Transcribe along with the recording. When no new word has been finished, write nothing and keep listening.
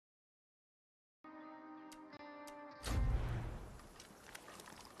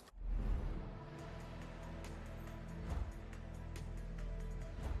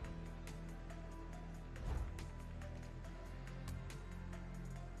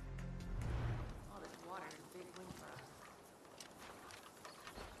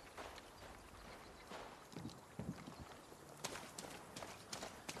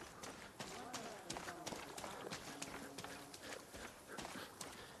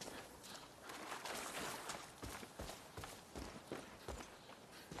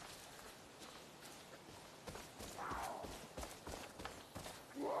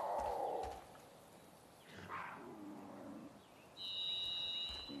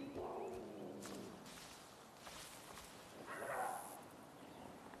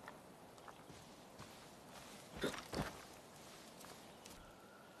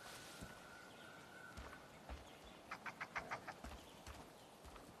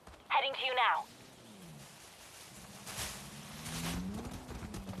Heading to you now.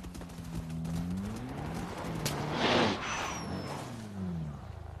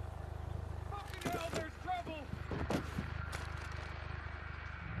 Fucking hell, there's trouble!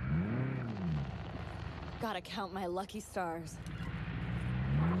 Gotta count my lucky stars.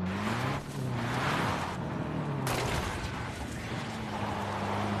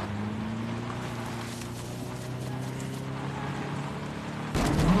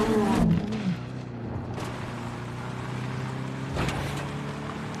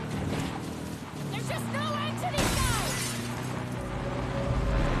 There's just no end to these guys!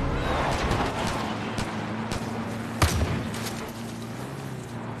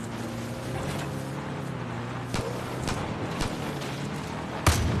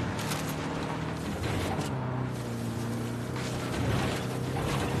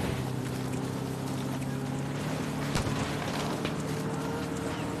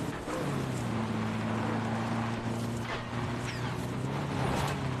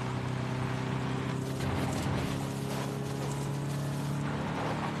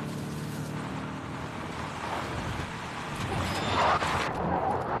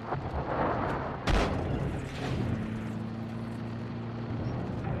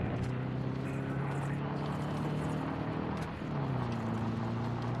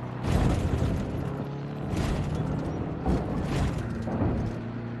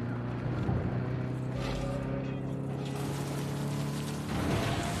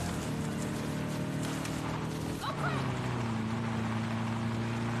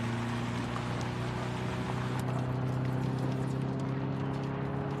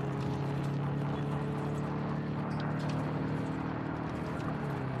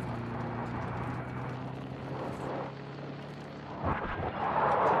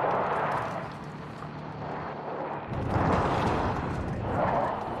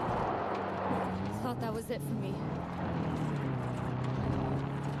 That was it for me.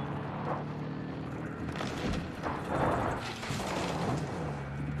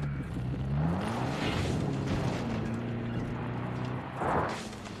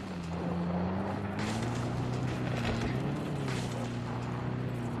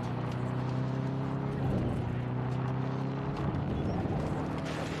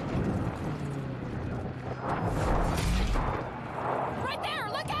 Right there!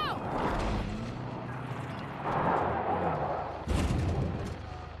 Look out!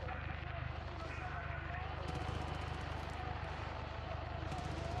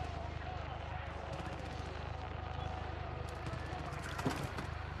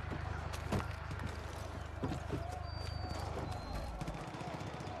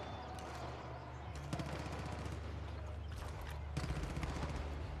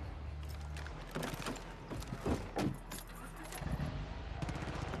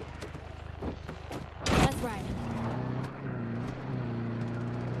 That's right.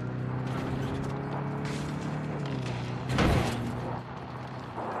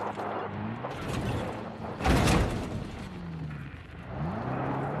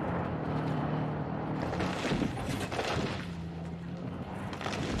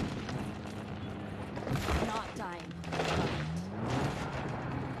 Not dying.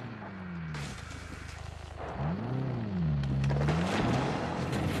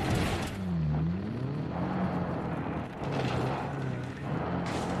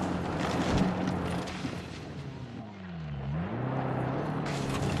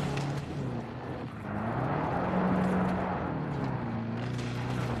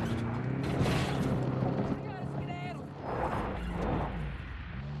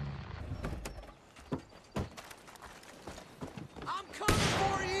 I'm coming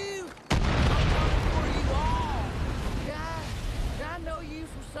for you! I'm coming for you all! Guys, I know you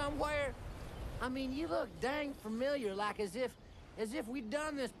from somewhere. I mean, you look dang familiar, like as if we'd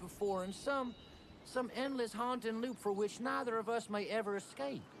done this before in some endless haunting loop for which neither of us may ever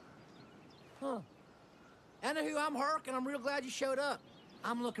escape. Huh. Anywho, I'm Hurk, and I'm real glad you showed up.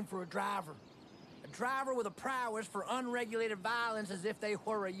 I'm looking for a driver. A driver with a prowess for unregulated violence as if they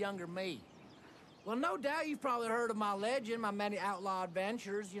were a younger me. Well, no doubt you've probably heard of my legend, my many outlaw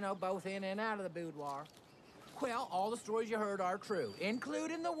adventures, you know, both in and out of the boudoir. Well, all the stories you heard are true,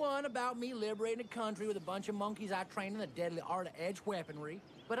 including the one about me liberating a country with a bunch of monkeys I trained in the deadly art of edge weaponry.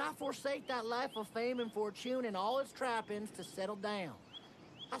 But I forsake that life of fame and fortune and all its trappings to settle down.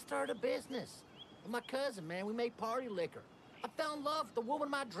 I started a business with my cousin, man. We made party liquor. I fell in love with the woman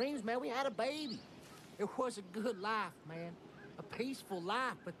of my dreams, man. We had a baby. It was a good life, man. A peaceful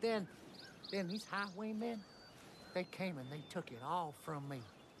life, but then these highwaymen, they came and they took it all from me.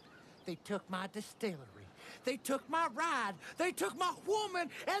 They took my distillery. They took my ride, they took my woman,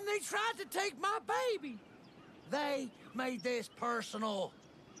 and they tried to take my baby. They made this personal.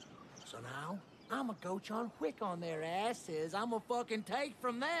 So now, I'ma go John Wick on their asses. I'ma fucking take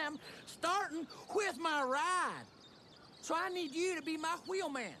from them, starting with my ride. So I need you to be my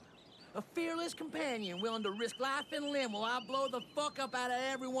wheelman. A fearless companion willing to risk life and limb while I blow the fuck up out of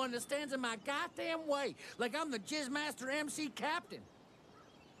everyone that stands in my goddamn way, like I'm the Jizzmaster MC Captain.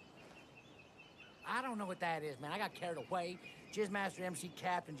 I don't know what that is, man. I got carried away. Jizzmaster MC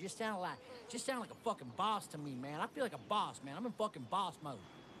Captain just sounded like a fucking boss to me, man. I feel like a boss, man. I'm in fucking boss mode.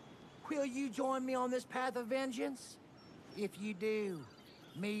 Will you join me on this path of vengeance? If you do,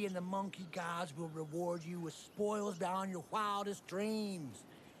 me and the monkey gods will reward you with spoils beyond your wildest dreams.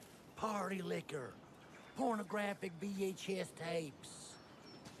 Party liquor, pornographic VHS tapes,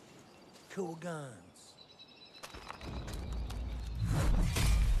 cool guns.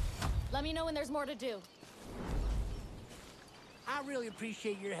 Let me know when there's more to do. I really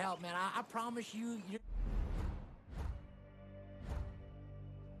appreciate your help, man. I promise you, you're...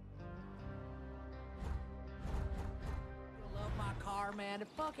 I love my car, man. It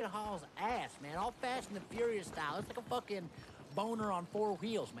fucking hauls ass, man. All Fast and the Furious style. It's like a fucking boner on 4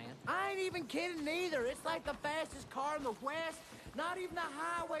 wheels, man. I ain't even kidding either. It's like the fastest car in the West. Not even the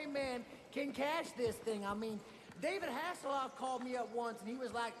highwayman can catch this thing. I mean, David Hasselhoff called me up once and he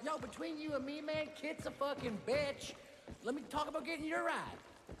was like, yo, between you and me, man, Kit's a fucking bitch. Let me talk about getting your ride.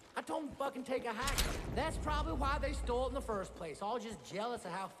 I told him to fucking take a hike. That's probably why they stole it in the first place. All just jealous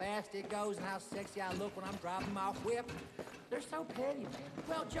of how fast it goes and how sexy I look when I'm driving my whip. They're so petty, man.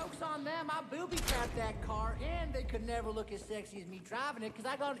 Well, joke's on them. I booby-trapped that car, and they could never look as sexy as me driving it because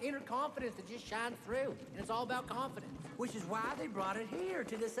I got an inner confidence that just shines through. And it's all about confidence, which is why they brought it here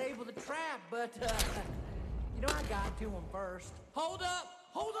to disable the trap. But, you know, I got to them first. Hold up!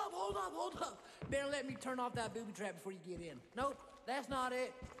 Hold up, hold up, hold up. Better let me turn off that booby trap before you get in. Nope, that's not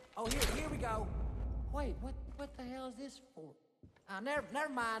it. Oh, here we go. Wait, what the hell is this for? Never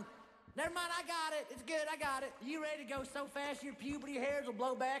mind. Never mind, I got it. It's good, I got it. You ready to go so fast your puberty hairs will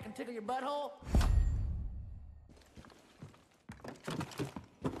blow back and tickle your butthole?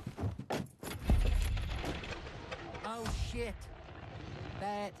 Oh, shit.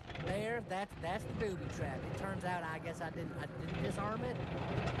 That's the booby trap. It turns out I guess I didn't disarm it.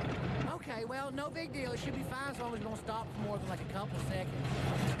 Okay, well, no big deal. It should be fine as long as we don't stop for more than like a couple seconds.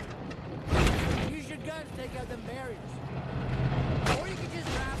 Use your guns to take out them barriers. Or you can just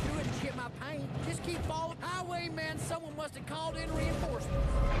drive through it and chip my paint. Just keep following. Highwayman, someone must have called in reinforcements.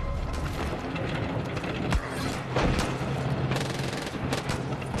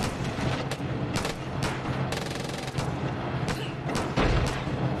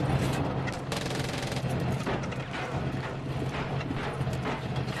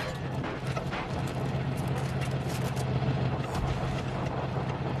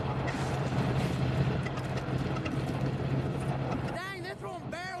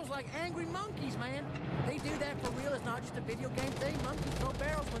 Angry monkeys, man. They do that for real. It's not just a video game thing. Monkeys throw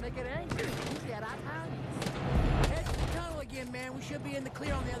barrels when they get angry. Usually at our time. Head to the tunnel again, man. We should be in the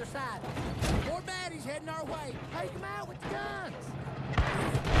clear on the other side. More baddies heading our way. Take them out with the guns.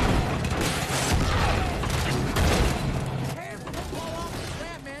 Careful, don't blow off the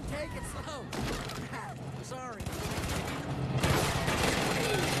strap, man. Take it slow. Sorry.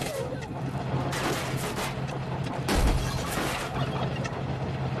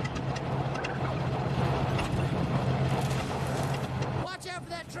 Watch out for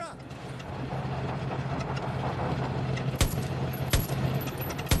that truck.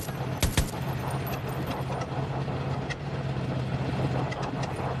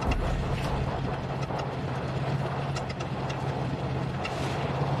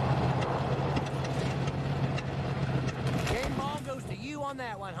 Game ball goes to you on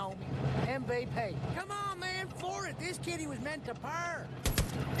that one, homie. MVP. Come on, man, for it. This kitty was meant to purr.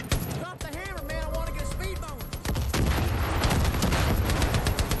 Drop the hammer, man. I want to get a speed bonus.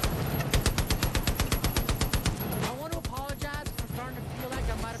 I want to apologize if I'm starting to feel like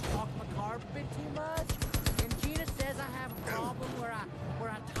I might have talked my car a bit too much. And Gina says I have a problem where I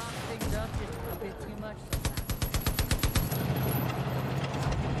talk things up just a bit too much sometimes.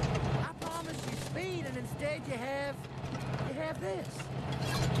 I promised you speed, and instead you have this.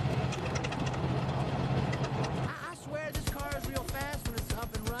 I swear this car is real fast when it's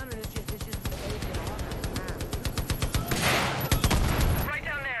up and running. It's just a baby.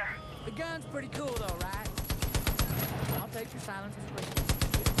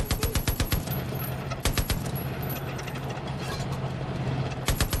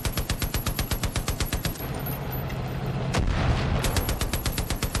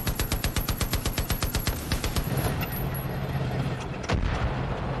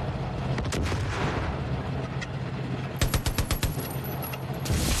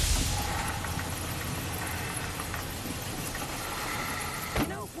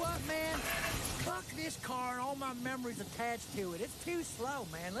 whatever's attached to it. It's too slow,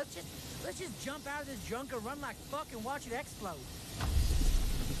 man. Let's just jump out of this junk and run like fuck and watch it explode.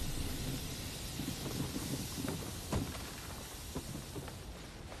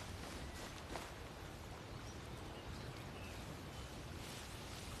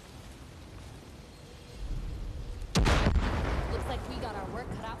 Looks like we got our work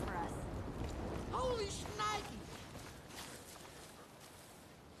cut out for us. Holy shnikey!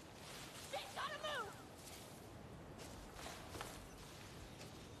 Shit, gotta move!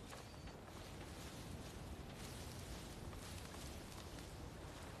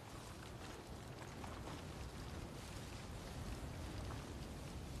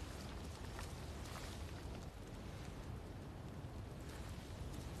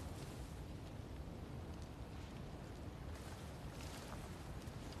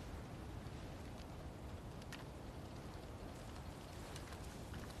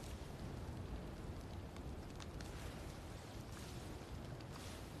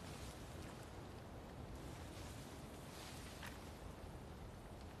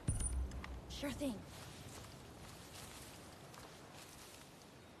 Sure thing.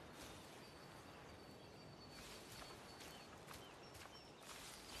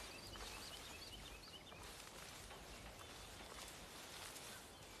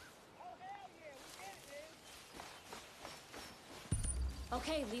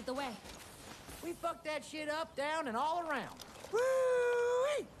 Okay, lead the way. We fucked that shit up, down, and all around.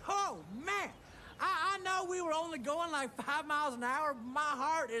 Woo-wee! Oh, man! I know we were only going like 5 miles an hour. My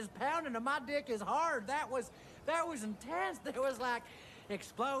heart is pounding and my dick is hard. That was intense. There was like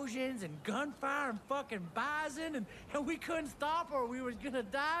explosions and gunfire and fucking bison and we couldn't stop or we was gonna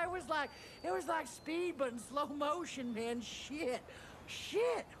die. It was like speed but in slow motion, man. Shit.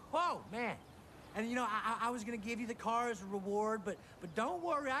 Whoa, man. And you know, I was gonna give you the car as a reward, but don't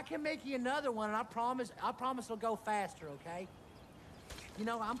worry, I can make you another one, and I promise it'll go faster, okay? You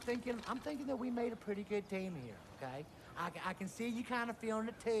know, I'm thinking that we made a pretty good team here, okay? I can see you kind of feeling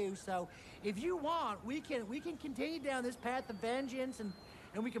it too, so if you want, we can continue down this path of vengeance and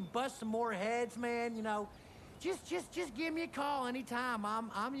we can bust some more heads, man, you know. Just give me a call anytime.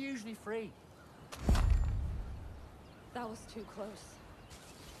 I'm usually free. That was too close.